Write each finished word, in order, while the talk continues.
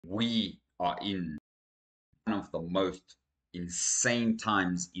we are in one of the most insane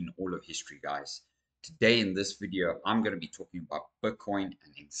times in all of history, guys. Today in this video, I'm going to be talking about Bitcoin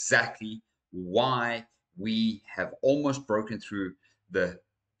and exactly why we have almost broken through the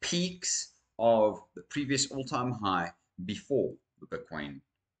peaks of the previous all-time high before the Bitcoin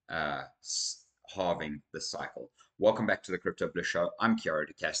uh, halving this cycle. Welcome back to the Crypto Bliss Show. I'm Kiara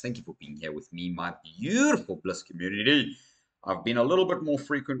DeCash. Thank you for being here with me, my beautiful Bliss community. I've been a little bit more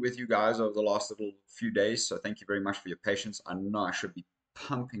frequent with you guys over the last little few days, so thank you very much for your patience. I know I should be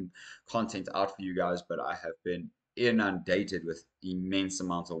pumping content out for you guys, but I have been inundated with immense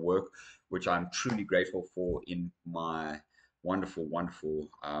amounts of work, which I'm truly grateful for in my wonderful, wonderful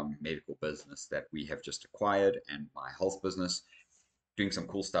medical business that we have just acquired and my health business. Doing some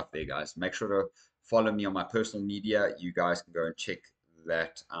cool stuff there, guys. Make sure to follow me on my personal media. You guys can go and check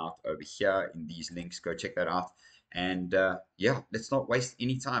that out over here in these links. Go check that out. And yeah, let's not waste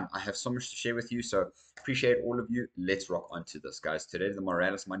any time. I have so much to share with you, so appreciate all of you. Let's rock onto this, guys. Today, the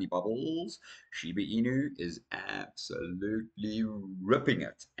Morales Money Bubbles, Shiba Inu is absolutely ripping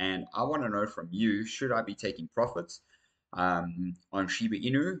it. And I want to know from you, should I be taking profits on Shiba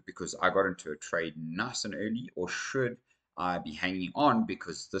Inu because I got into a trade nice and early, or should I be hanging on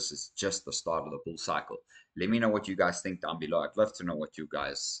because this is just the start of the bull cycle? Let me know what you guys think down below. I'd love to know what you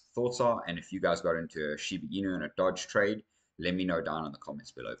guys' thoughts are. And if you guys got into a Shiba Inu and a Dodge trade, let me know down in the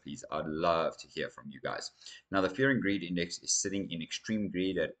comments below, please. I'd love to hear from you guys. Now, the Fear and Greed Index is sitting in extreme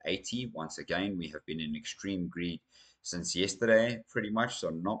greed at 80. Once again, we have been in extreme greed since yesterday, pretty much. So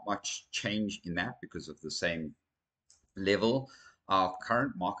not much change in that because of the same level. Our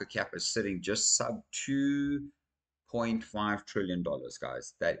current market cap is sitting just sub $2.5 trillion,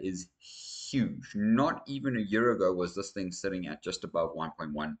 guys. That is huge. Not even a year ago was this thing sitting at just above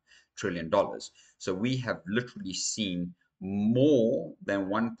 $1.1 trillion. So we have literally seen more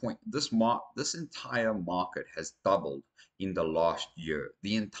than this entire market has doubled in the last year.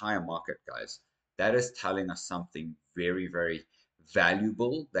 The entire market, guys. That is telling us something very, very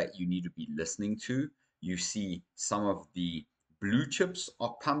valuable that you need to be listening to. You see some of the blue chips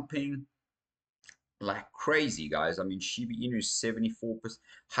are pumping like crazy, guys. I mean, Shiba Inu is 74%,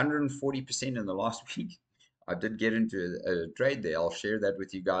 140% in the last week. I did get into a trade there. I'll share that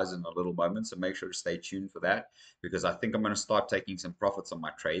with you guys in a little moment, so make sure to stay tuned for that, because I think I'm going to start taking some profits on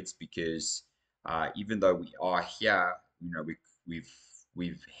my trades, because even though we are here, you know,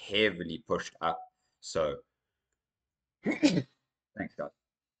 we've heavily pushed up. So thanks, guys.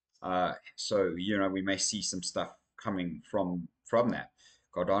 So you know, we may see some stuff coming from that.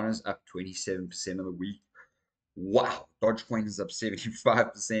 Cardano's up 27% of the week. Wow, Dogecoin is up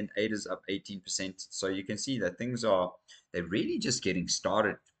 75%, ADA's up 18%. So you can see that they're really just getting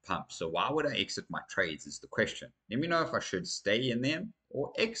started to pump. So why would I exit my trades is the question. Let me know if I should stay in them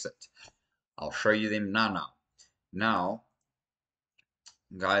or exit. I'll show you them now. Now,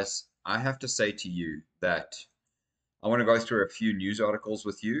 guys, I have to say to you that I want to go through a few news articles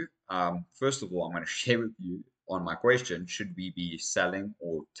with you. First of all, I'm going to share with you on my question, should we be selling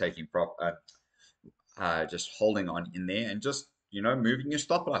or taking just holding on in there and just, you know, moving your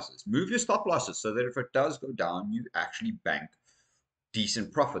stop losses. Move your stop losses so that if it does go down, you actually bank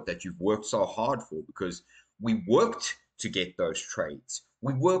decent profit that you've worked so hard for, because we worked to get those trades.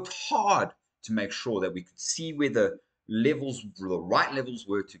 We worked hard to make sure that we could see where the right levels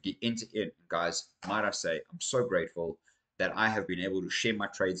were to get into it. Guys, might I say, I'm so grateful that I have been able to share my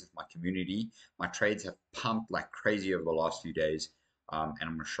trades with my community. My trades have pumped like crazy over the last few days. And I'm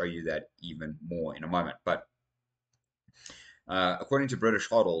going to show you that even more in a moment. But according to British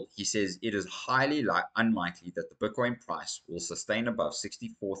Hodl, he says it is highly unlikely that the Bitcoin price will sustain above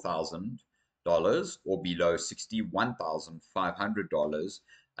 $64,000 or below $61,500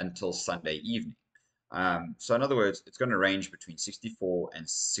 until Sunday evening. So in other words, it's going to range between $64,000 and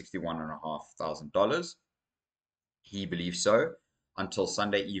 $61,500. He believes so until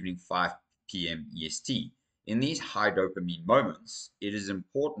Sunday evening, 5 p.m. EST. In these high dopamine moments, it is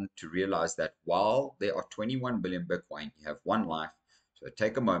important to realize that while there are 21 billion Bitcoin, you have one life. So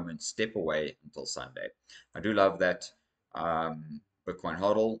take a moment, step away until Sunday. I do love that Bitcoin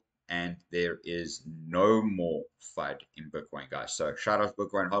hodl, and there is no more FUD in Bitcoin, guys. So shout out to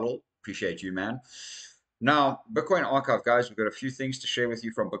Bitcoin hodl. Appreciate you, man. Now, Bitcoin Archive, guys, we've got a few things to share with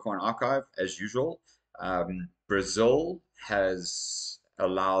you from Bitcoin Archive, as usual. Brazil has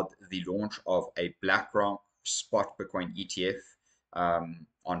allowed the launch of a BlackRock spot Bitcoin ETF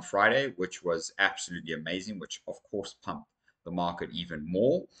on Friday, which was absolutely amazing, which of course pumped the market even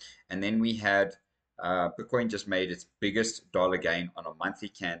more. And then we had Bitcoin just made its biggest dollar gain on a monthly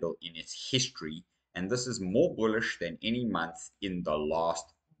candle in its history. And this is more bullish than any month in the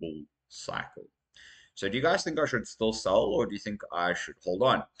last bull cycle. So do you guys think I should still sell, or do you think I should hold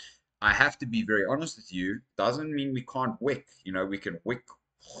on? I have to be very honest with you. Doesn't mean we can't wick. You know, we can wick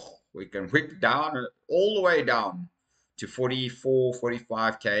down all the way down to 44,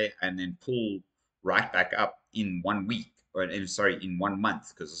 45K and then pull right back up in 1 week, or sorry, in 1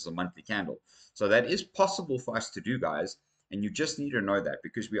 month, because it's a monthly candle. So that is possible for us to do, guys. And you just need to know that,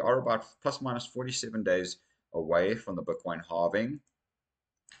 because we are about plus minus 47 days away from the Bitcoin halving.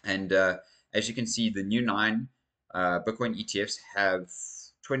 And as you can see, the new 9 Bitcoin ETFs have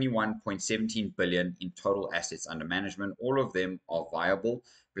 21.17 billion in total assets under management. All of them are viable.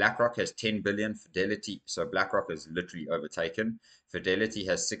 BlackRock has 10 billion. Fidelity, so BlackRock is literally overtaken. Fidelity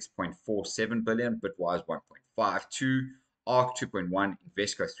has 6.47 billion. Bitwise 1.52. ARK 2.1.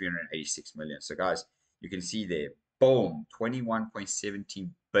 Invesco 386 million. So guys, you can see there, boom,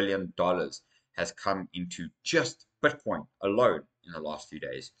 $21.17 billion has come into just Bitcoin alone in the last few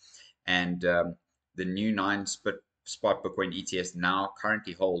days. And the new 9 spot Bitcoin ETFs now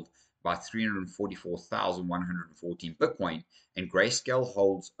currently hold about 344,114 Bitcoin, and Grayscale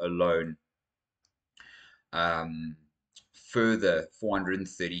holds alone further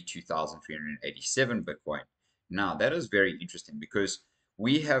 432,387 Bitcoin. Now, that is very interesting, because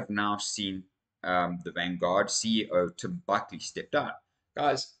we have now seen the Vanguard CEO Tim Buckley step down.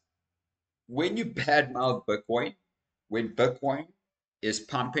 Guys, when you badmouth Bitcoin, when Bitcoin is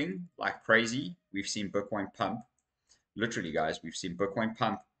pumping like crazy, we've seen Bitcoin pump. Literally, guys, we've seen Bitcoin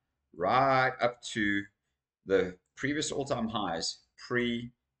pump right up to the previous all-time highs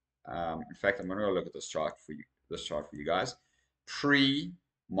in fact, I'm going to look at this chart for you. Guys,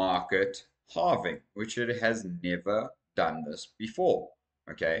 pre-market halving, which it has never done this before.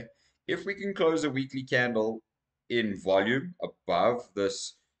 Okay, if we can close a weekly candle in volume above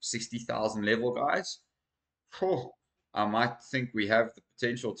this 60,000 level, guys, I might think we have the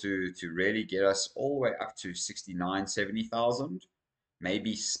potential to really get us all the way up to 69, 70,000.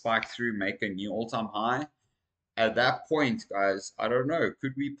 Maybe spike through, make a new all-time high. At that point, guys, I don't know.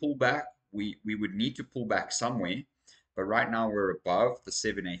 Could we pull back? We would need to pull back somewhere. But right now we're above the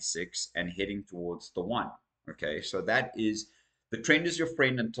 786 and heading towards the 1. Okay, so that is, the trend is your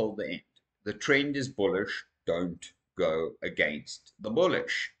friend until the end. The trend is bullish. Don't go against the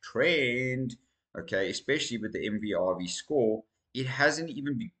bullish trend. Okay, especially with the MVRV score. It hasn't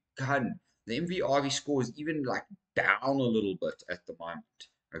even begun. The MVRV score is even like down a little bit at the moment.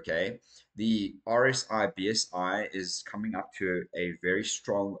 Okay, the RSI BSI is coming up to a very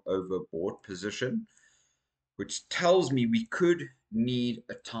strong overbought position, which tells me we could need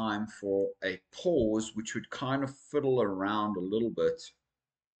a time for a pause, which would kind of fiddle around a little bit.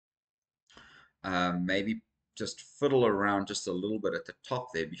 Maybe just fiddle around just a little bit at the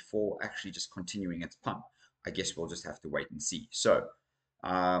top there before actually just continuing its pump. I guess we'll just have to wait and see. So,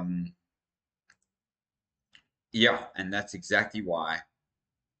 yeah, and that's exactly why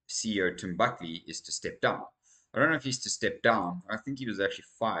CEO Tim Buckley is to step down. I don't know if he's to step down. I think he was actually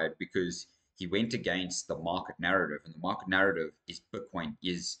fired because he went against the market narrative, and the market narrative is Bitcoin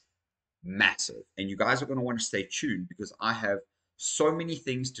is massive. And you guys are going to want to stay tuned, because I have so many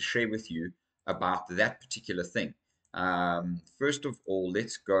things to share with you about that particular thing. First of all,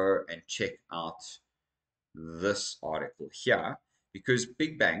 let's go and check out this article here, because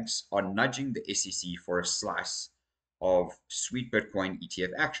big banks are nudging the SEC for a slice of sweet Bitcoin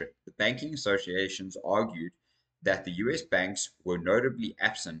ETF action. The banking associations argued that the US banks were notably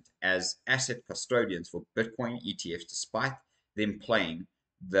absent as asset custodians for Bitcoin ETFs, despite them playing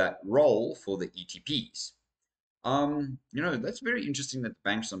the role for the ETPs. That's very interesting that the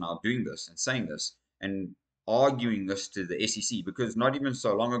banks are now doing this and saying this and arguing this to the SEC, because not even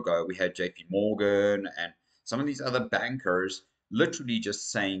so long ago we had JP Morgan and some of these other bankers literally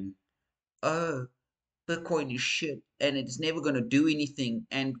just saying, oh, Bitcoin is shit and it's never going to do anything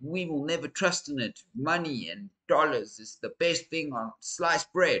and we will never trust in it. Money and dollars is the best thing on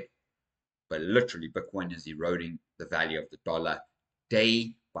sliced bread. But literally, Bitcoin is eroding the value of the dollar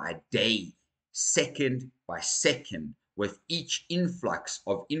day by day, second by second, with each influx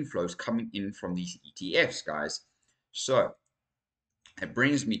of inflows coming in from these ETFs, guys. So it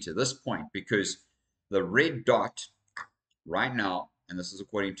brings me to this point, because the red dot right now, and this is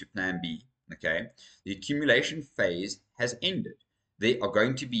according to Plan B, okay, the accumulation phase has ended. There are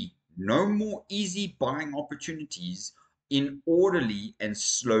going to be no more easy buying opportunities in orderly and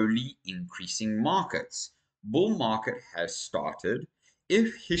slowly increasing markets. Bull market has started.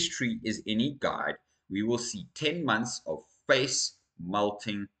 If history is any guide, we will see 10 months of face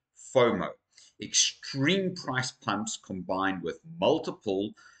melting FOMO. Extreme price pumps combined with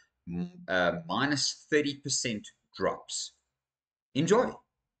multiple minus 30% drops. Enjoy.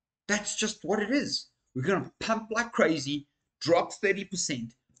 That's just what it is. We're going to pump like crazy, drop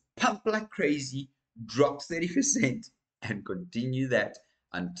 30%, pump like crazy, drop 30%, and continue that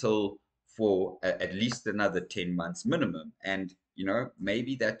until for at least another 10 months minimum. And, you know,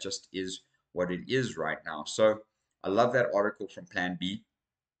 maybe that just is what it is right now. So I love that article from Plan B.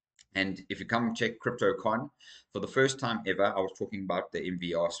 And if you come check CryptoCon, for the first time ever, I was talking about the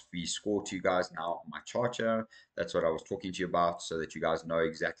MVRV score to you guys now on my charter. That's what I was talking to you about, so that you guys know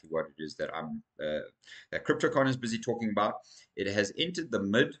exactly what it is that that CryptoCon is busy talking about. It has entered the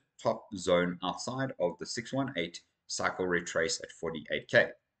mid top zone outside of the 618 cycle retrace at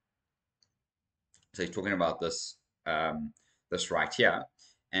 48K. So he's talking about this this right here,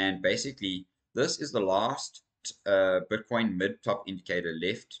 and basically this is the last Bitcoin mid-top indicator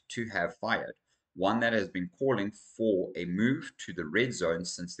left to have fired, one that has been calling for a move to the red zone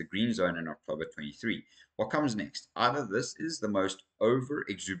since the green zone in October 23. What comes next? Either this is the most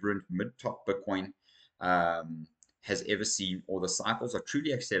over-exuberant mid-top Bitcoin has ever seen, or the cycles are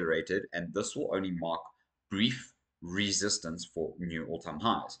truly accelerated, and this will only mark brief resistance for new all-time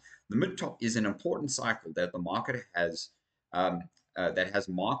highs. The mid-top is an important cycle that the market has that has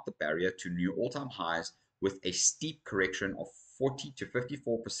marked the barrier to new all-time highs with a steep correction of 40 to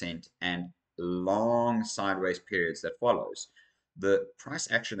 54% and long sideways periods that follows. The price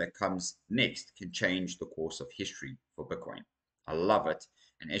action that comes next can change the course of history for Bitcoin. I love it.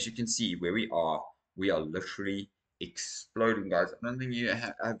 And as you can see where we are literally exploding, guys. I don't think you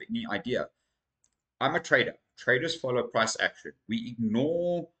have any idea. I'm a trader. Traders follow price action. We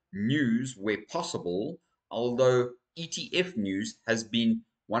ignore news where possible, although ETF news has been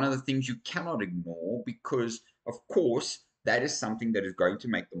one of the things you cannot ignore because, of course, that is something that is going to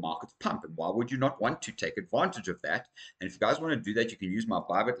make the markets pump. And why would you not want to take advantage of that? And if you guys want to do that, you can use my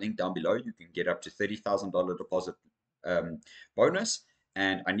Bybit link down below. You can get up to $30,000 deposit bonus.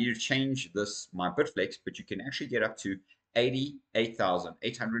 And I need to change this, my Bitflex, but you can actually get up to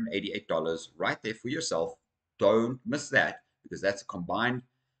 $88,888 right there for yourself. Don't miss that, because that's a combined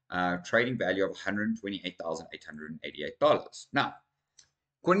trading value of $128,888. Now,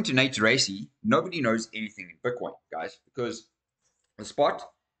 according to Nate Racy, nobody knows anything in Bitcoin, guys, because the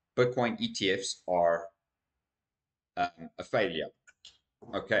spot Bitcoin ETFs are a failure.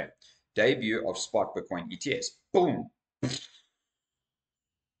 Okay, debut of spot Bitcoin ETFs. Boom.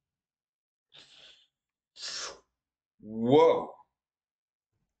 Whoa.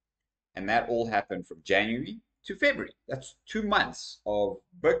 And that all happened from January to February. That's 2 months of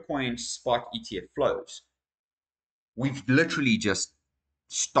Bitcoin spot ETF flows. We've literally just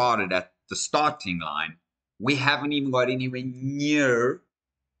started at the starting line. We haven't even got anywhere near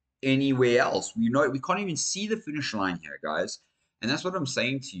anywhere else. We can't even see the finish line here, guys. And that's what I'm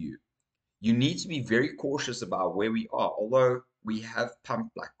saying to you. You need to be very cautious about where we are. Although we have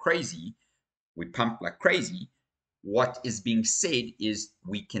pumped like crazy, what is being said is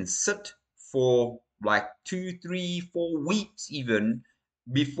we can sit for like 2, 3, 4 weeks even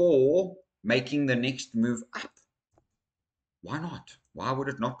before making the next move up. Why not? Why would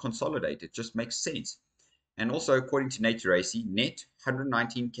it not consolidate? It just makes sense. And also, according to Nate Racy, net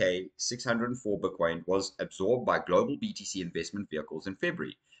 119K 604 Bitcoin was absorbed by global BTC investment vehicles in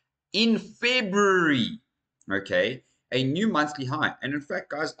February. In February, okay, a new monthly high. And in fact,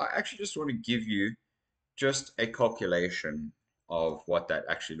 guys, I actually just want to give you just a calculation of what that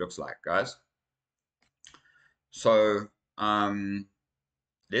actually looks like, guys. So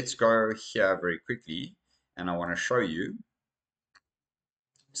let's go here very quickly, and I want to show you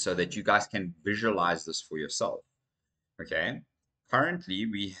so that you guys can visualize this for yourself. Okay, currently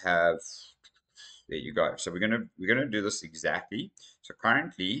we have, there you go. So we're gonna do this exactly. So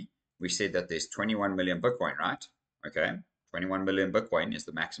currently we said that there's 21 million Bitcoin, right? Okay, 21 million Bitcoin is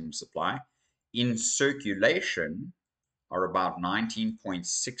the maximum supply. In circulation are about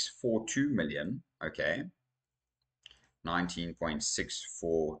 19.642 million. Okay,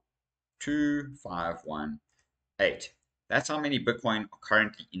 19.642518. That's how many Bitcoin are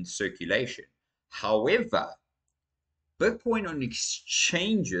currently in circulation. However, Bitcoin on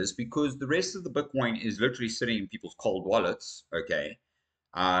exchanges, because the rest of the Bitcoin is literally sitting in people's cold wallets, okay,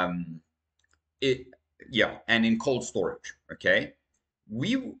 and in cold storage, okay,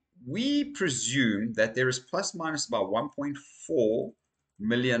 we presume that there is plus minus about 1.4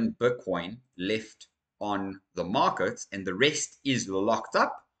 million Bitcoin left on the market, and the rest is locked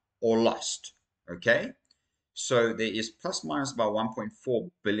up or lost, okay? So there is plus minus about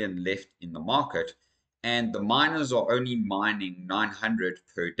 1.4 billion left in the market, and the miners are only mining 900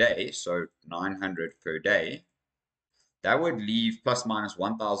 per day, so 900 per day. That would leave plus minus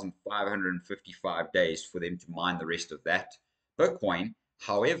 1,555 days for them to mine the rest of that Bitcoin.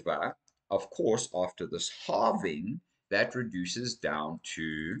 However, of course, after this halving, that reduces down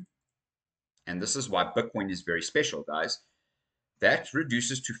to, and this is why Bitcoin is very special, guys. That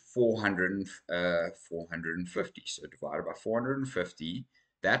reduces to 450. So divided by 450,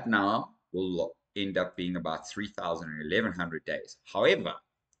 that now will end up being about 3,000 or 1,100 days. However,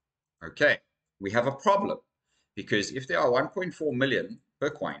 okay, we have a problem because if there are 1.4 million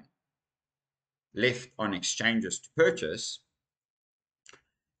Bitcoin left on exchanges to purchase,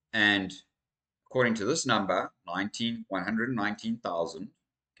 and according to this number, 119,000,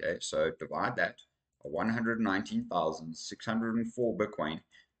 okay, so divide that, 119,604 Bitcoin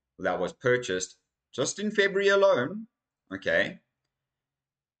that was purchased just in February alone, okay,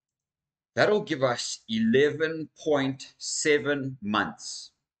 that'll give us 11.7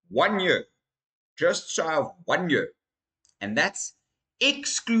 months, 1 year, just shy of 1 year. And that's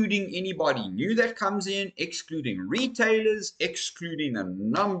excluding anybody new that comes in, excluding retailers, excluding a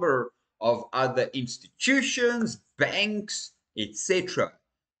number of other institutions, banks, etc.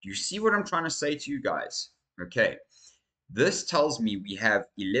 Do you see what I'm trying to say to you guys? Okay. This tells me we have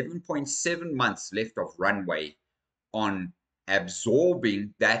 11.7 months left of runway on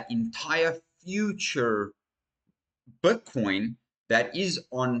absorbing that entire future Bitcoin that is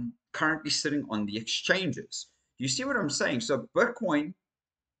on currently sitting on the exchanges. You see what I'm saying? So Bitcoin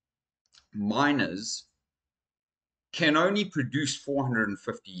miners can only produce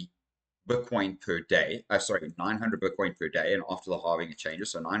 450 Bitcoin per day. 900 Bitcoin per day. And after the halving, it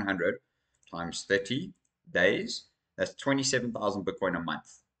changes. So 900 times 30 days, that's 27,000 Bitcoin a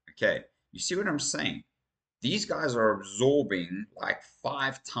month. Okay. You see what I'm saying? These guys are absorbing like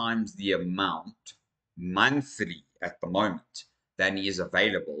 5 times the amount monthly at the moment than is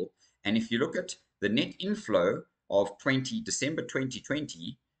available. And if you look at the net inflow of December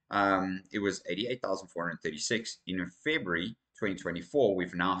 2020, it was 88,436. In February 2024,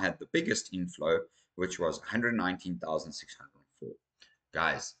 we've now had the biggest inflow, which was 119,604.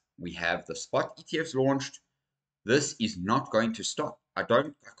 Guys, we have the spot ETFs launched. This is not going to stop. I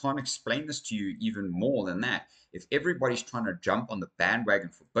can't explain this to you even more than that. If everybody's trying to jump on the bandwagon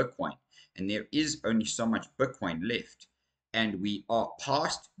for Bitcoin, and there is only so much Bitcoin left, and we are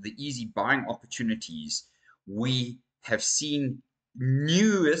past the easy buying opportunities, we have seen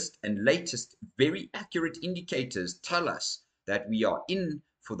newest and latest, very accurate indicators tell us that we are in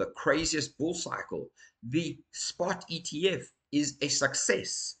for the craziest bull cycle. The spot ETF is a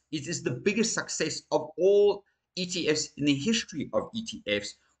success. It is the biggest success of all ETFs in the history of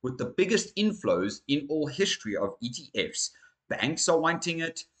ETFs, with the biggest inflows in all history of ETFs. Banks are wanting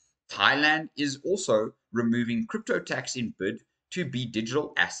it. Thailand is also removing crypto tax in bid to be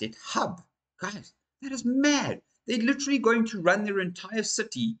digital asset hub. Guys, that is mad. They're literally going to run their entire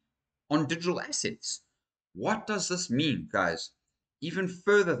city on digital assets. What does this mean, guys? Even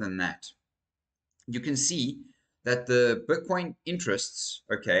further than that, you can see that the Bitcoin interests,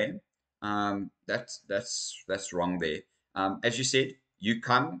 okay, that's wrong there. As you said, you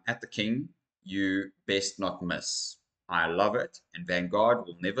come at the king, you best not miss. I love it, and Vanguard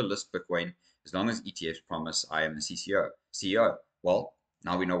will never list Bitcoin as long as ETFs promise I am the CEO. Well,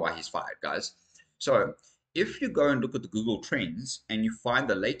 now we know why he's fired, guys. So if you go and look at the Google Trends and you find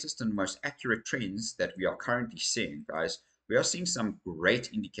the latest and most accurate trends that we are currently seeing, guys, we are seeing some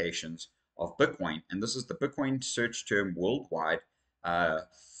great indications of Bitcoin, and this is the Bitcoin search term worldwide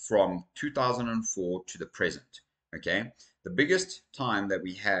from 2004 to the present. Okay, the biggest time that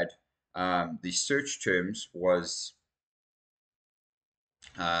we had the search terms was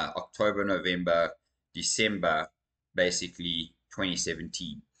October, November, December, basically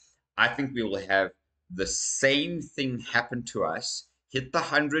 2017. I think we will have the same thing happen to us, hit the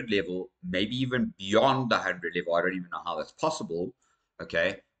 100 level, maybe even beyond the 100 level. I don't even know how that's possible.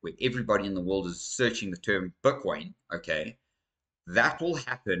 Okay, where everybody in the world is searching the term Bitcoin. Okay, that will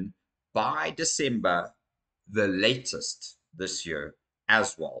happen by December, the latest this year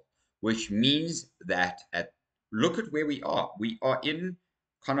as well, which means that look at where we are. We are in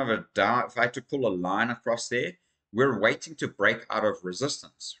kind of a down. If I had to pull a line across there, we're waiting to break out of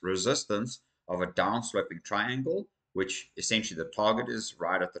resistance of a downsloping triangle, which essentially the target is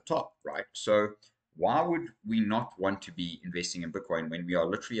right at the top, right? So why would we not want to be investing in Bitcoin when we are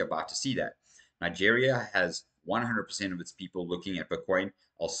literally about to see that? Nigeria has 100% of its people looking at Bitcoin.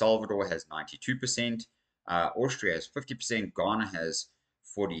 El Salvador has 92%. Austria has 50%. Ghana has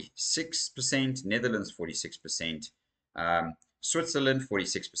 46%. Netherlands 46%. Switzerland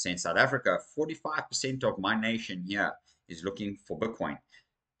 46%. South Africa 45% of my nation here is looking for Bitcoin.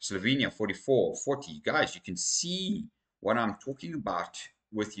 Slovenia 44, 40. Guys, you can see what I'm talking about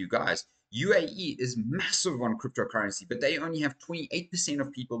with you guys. UAE is massive on cryptocurrency, but they only have 28%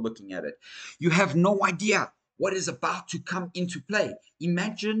 of people looking at it. You have no idea what is about to come into play.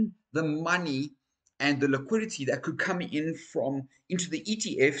 Imagine the money and the liquidity that could come in from into the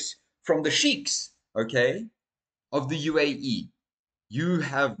ETFs from the sheiks, okay, of the UAE. You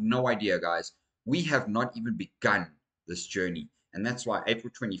have no idea, guys. We have not even begun this journey. And that's why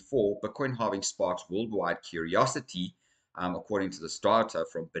April 24, Bitcoin halving sparks worldwide curiosity. According to this data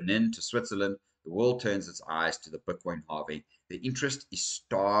from Benin to Switzerland, the world turns its eyes to the Bitcoin halving. The interest is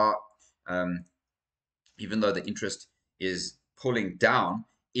even though the interest is pulling down,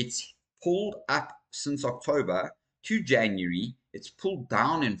 it's pulled up since October to January. It's pulled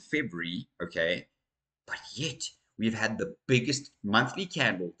down in February, okay? But yet, we've had the biggest monthly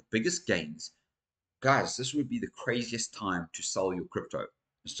candle, the biggest gains. Guys, this would be the craziest time to sell your crypto.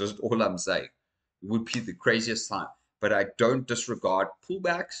 It's just all I'm saying. It would be the craziest time. But I don't disregard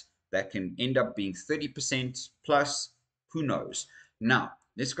pullbacks that can end up being 30% plus. Who knows? Now,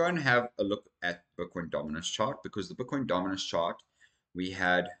 let's go and have a look at Bitcoin dominance chart, because the Bitcoin dominance chart we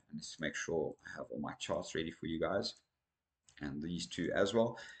had, let's make sure I have all my charts ready for you guys, and these two as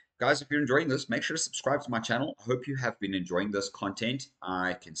well. Guys, if you're enjoying this, make sure to subscribe to my channel. I hope you have been enjoying this content.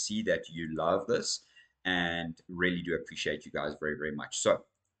 I can see that you love this and really do appreciate you guys very, very much. So,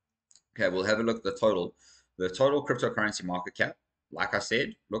 okay, we'll have a look at the total cryptocurrency market cap. Like I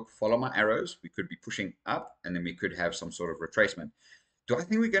said, look, follow my arrows. We could be pushing up, and then we could have some sort of retracement. Do I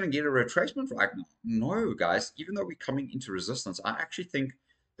think we're going to get a retracement right now? No, guys. Even though we're coming into resistance, I actually think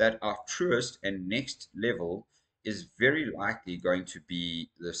that our truest and next level is very likely going to be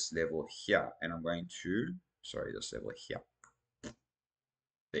this level here. And I'm going to, sorry, this level here.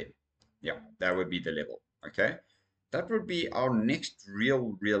 There. Yeah, that would be the level. Okay. That would be our next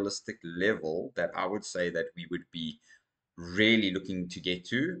realistic level that I would say that we would be really looking to get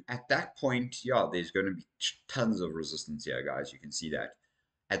to. At that point, yeah, there's going to be tons of resistance here, guys. You can see that.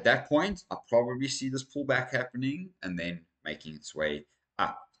 At that point, I'll probably see this pullback happening and then making its way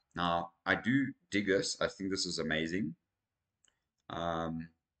up. Now, I do dig this. I think this is amazing.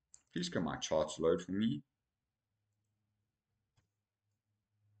 Please can my charts load for me.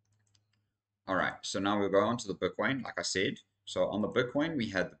 All right, so now we'll go on to the Bitcoin, like I said. So on the Bitcoin, we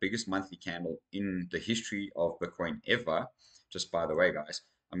had the biggest monthly candle in the history of Bitcoin ever. Just by the way, guys,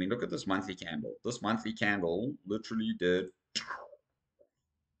 I mean, look at this monthly candle. This monthly candle literally did,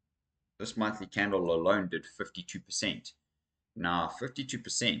 this monthly candle alone did 52%. Now,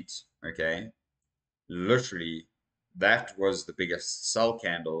 52%, okay, literally, that was the biggest sell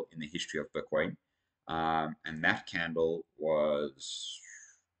candle in the history of Bitcoin. And that candle was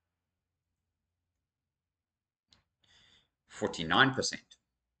 49%.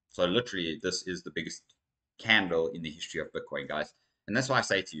 So literally, this is the biggest candle in the history of Bitcoin, guys. And that's why I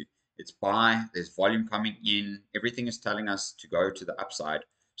say to you, it's buy, there's volume coming in, everything is telling us to go to the upside.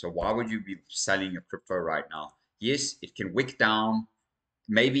 So why would you be selling your crypto right now? Yes, it can wick down,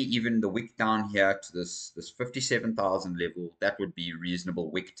 maybe even the wick down here to this 57,000 level. That would be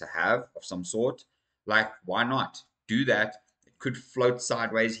reasonable wick to have of some sort. Like, why not do that? It could float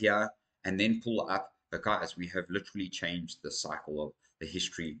sideways here and then pull up. But guys, we have literally changed the cycle of the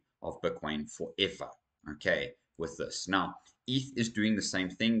history of Bitcoin forever, okay, with this. Now, ETH is doing the same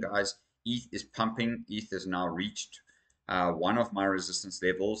thing, guys. ETH is pumping. ETH has now reached one of my resistance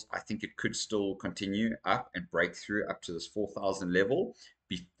levels. I think it could still continue up and break through up to this 4,000 level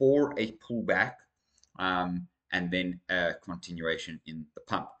before a pullback, and then a continuation in the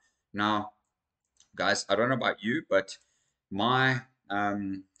pump. Now, guys, I don't know about you, but my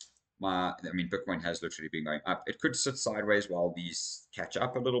I mean, Bitcoin has literally been going up. It could sit sideways while these catch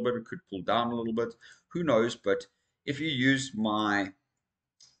up a little bit. It could pull down a little bit. Who knows? But if you use my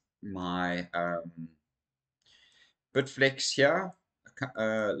Bitflex here,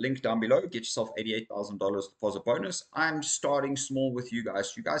 link down below, get yourself $88,000 deposit bonus. I'm starting small with you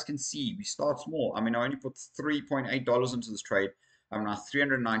guys. You guys can see we start small. I mean, I only put $3.8 into this trade. I'm now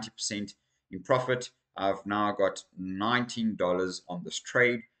 390% in profit. I've now got $19 on this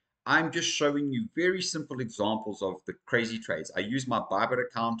trade. I'm just showing you very simple examples of the crazy trades. I use my Bybit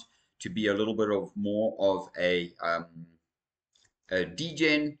account to be a little bit of more of a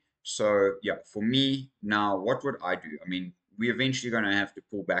degen. So yeah, for me now, what would I do? I mean, we're eventually going to have to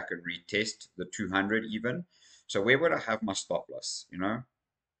pull back and retest the 200 even. So where would I have my stop loss? You know,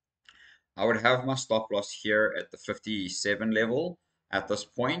 I would have my stop loss here at the 57 level at this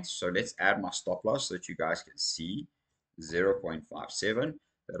point. So let's add my stop loss so that you guys can see 0.57.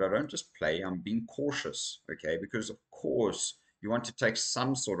 That I don't just play, I'm being cautious, okay? Because of course you want to take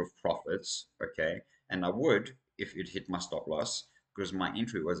some sort of profits, okay? And I would if it hit my stop loss. because my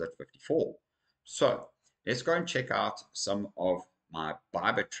entry was at 54. So let's go and check out some of my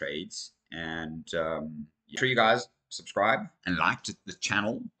Bybit trades, and make sure you guys subscribe and like to the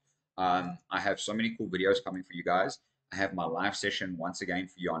channel. I have so many cool videos coming for you guys. I have my live session once again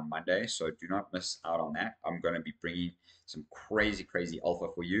for you on Monday, so do not miss out on that. I'm going to be bringing some crazy alpha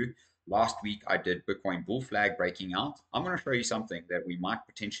for you. Last week I did Bitcoin bull flag breaking out. I'm going to show you something that we might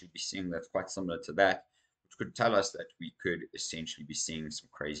potentially be seeing that's quite similar to that, which could tell us that we could essentially be seeing some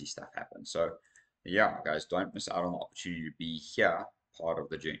crazy stuff happen. So yeah, guys, don't miss out on the opportunity to be here, part of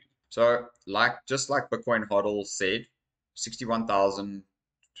the journey. So just like Bitcoin hodl said,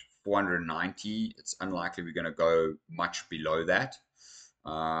 61,490. It's unlikely we're going to go much below that.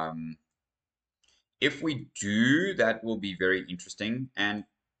 If we do, that will be very interesting. And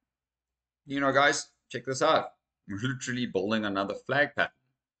guys, check this out. We're literally building another flag pattern.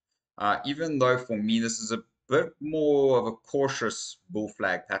 Even though for me this is a bit more of a cautious bull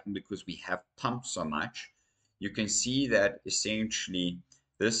flag pattern because we have pumped so much, you can see that essentially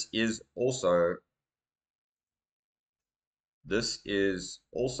this is also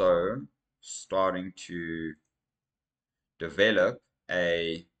starting to develop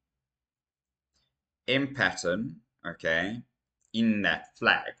a M pattern, okay, in that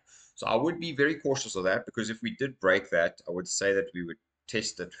flag. So I would be very cautious of that, because if we did break that, I would say that we would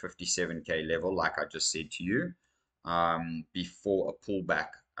test at 57K level, like I just said to you, before a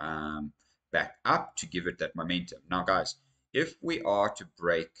pullback back up to give it that momentum. Now, guys, if we are to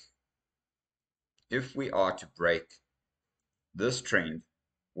break this trend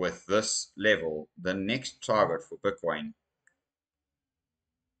with this level, the next target for Bitcoin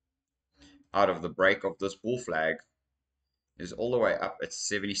out of the break of this bull flag is all the way up at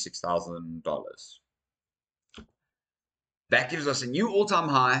 $76,000. That gives us a new all-time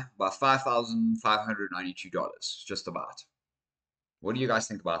high by $5,592, just about. What do you guys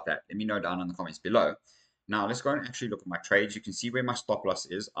think about that? Let me know down in the comments below. Now, let's go and actually look at my trades. You can see where my stop loss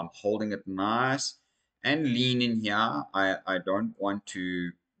is. I'm holding it nice and lean in here. I don't want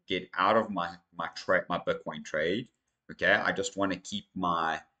to get out of my Bitcoin trade. Okay, I just want to keep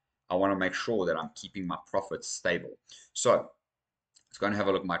I want to make sure that I'm keeping my profits stable. So let's go and have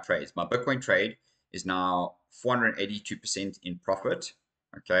a look at my trades. My Bitcoin trade is now 482% in profit.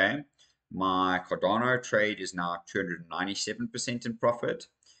 Okay, my Cardano trade is now 297% in profit.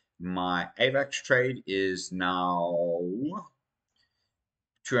 My AVAX trade is now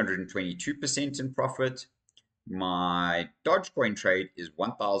 222% in profit. My Dogecoin trade is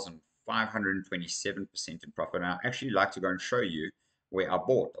 1,527% in profit. And I actually like to go and show you where I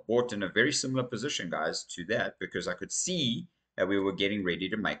bought. I bought in a very similar position, guys, to that, because I could see that we were getting ready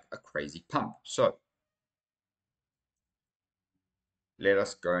to make a crazy pump. So let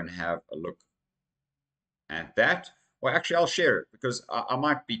us go and have a look at that. Well, actually, I'll share it, because I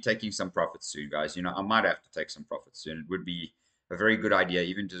might be taking some profits soon, guys. I might have to take some profits soon. It would be a very good idea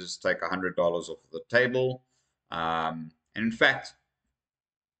even to just take $100 off the table. And in fact,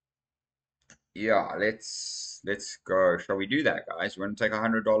 yeah, let's go. Shall we do that, guys? We're going to take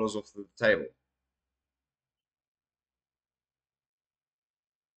 $100 off the table.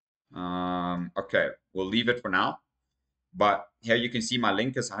 Okay, we'll leave it for now. But here you can see my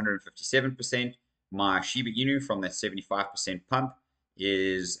link is 157%. My Shiba Inu from that 75% pump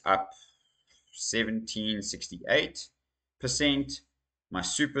is up 1768%. My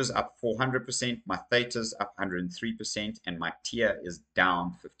Super's up 400%. My Theta's up 103%. And my Tia is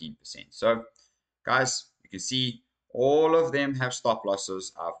down 15%. So, guys, you can see all of them have stop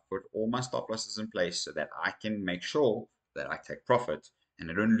losses. I've put all my stop losses in place so that I can make sure that I take profit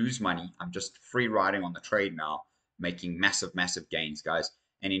and I don't lose money. I'm just free riding on the trade now, making massive gains, guys.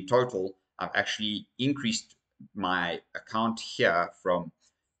 And in total, I've actually increased my account here from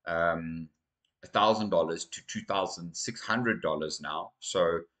 $1,000 to $2,600 now.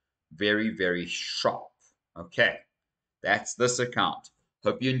 So very sharp. Okay, that's this account.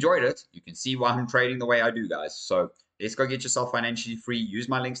 Hope you enjoyed it. You can see why I'm trading the way I do, guys. So let's go get yourself financially free. Use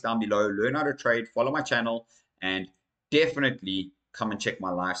my links down below. Learn how to trade. Follow my channel. And definitely come and check my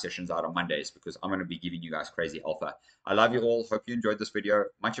live sessions out on Mondays, because I'm going to be giving you guys crazy alpha. I love you all. Hope you enjoyed this video.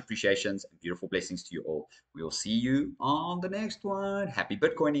 Much appreciations and beautiful blessings to you all. We will see you on the next one. Happy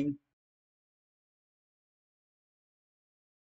Bitcoining.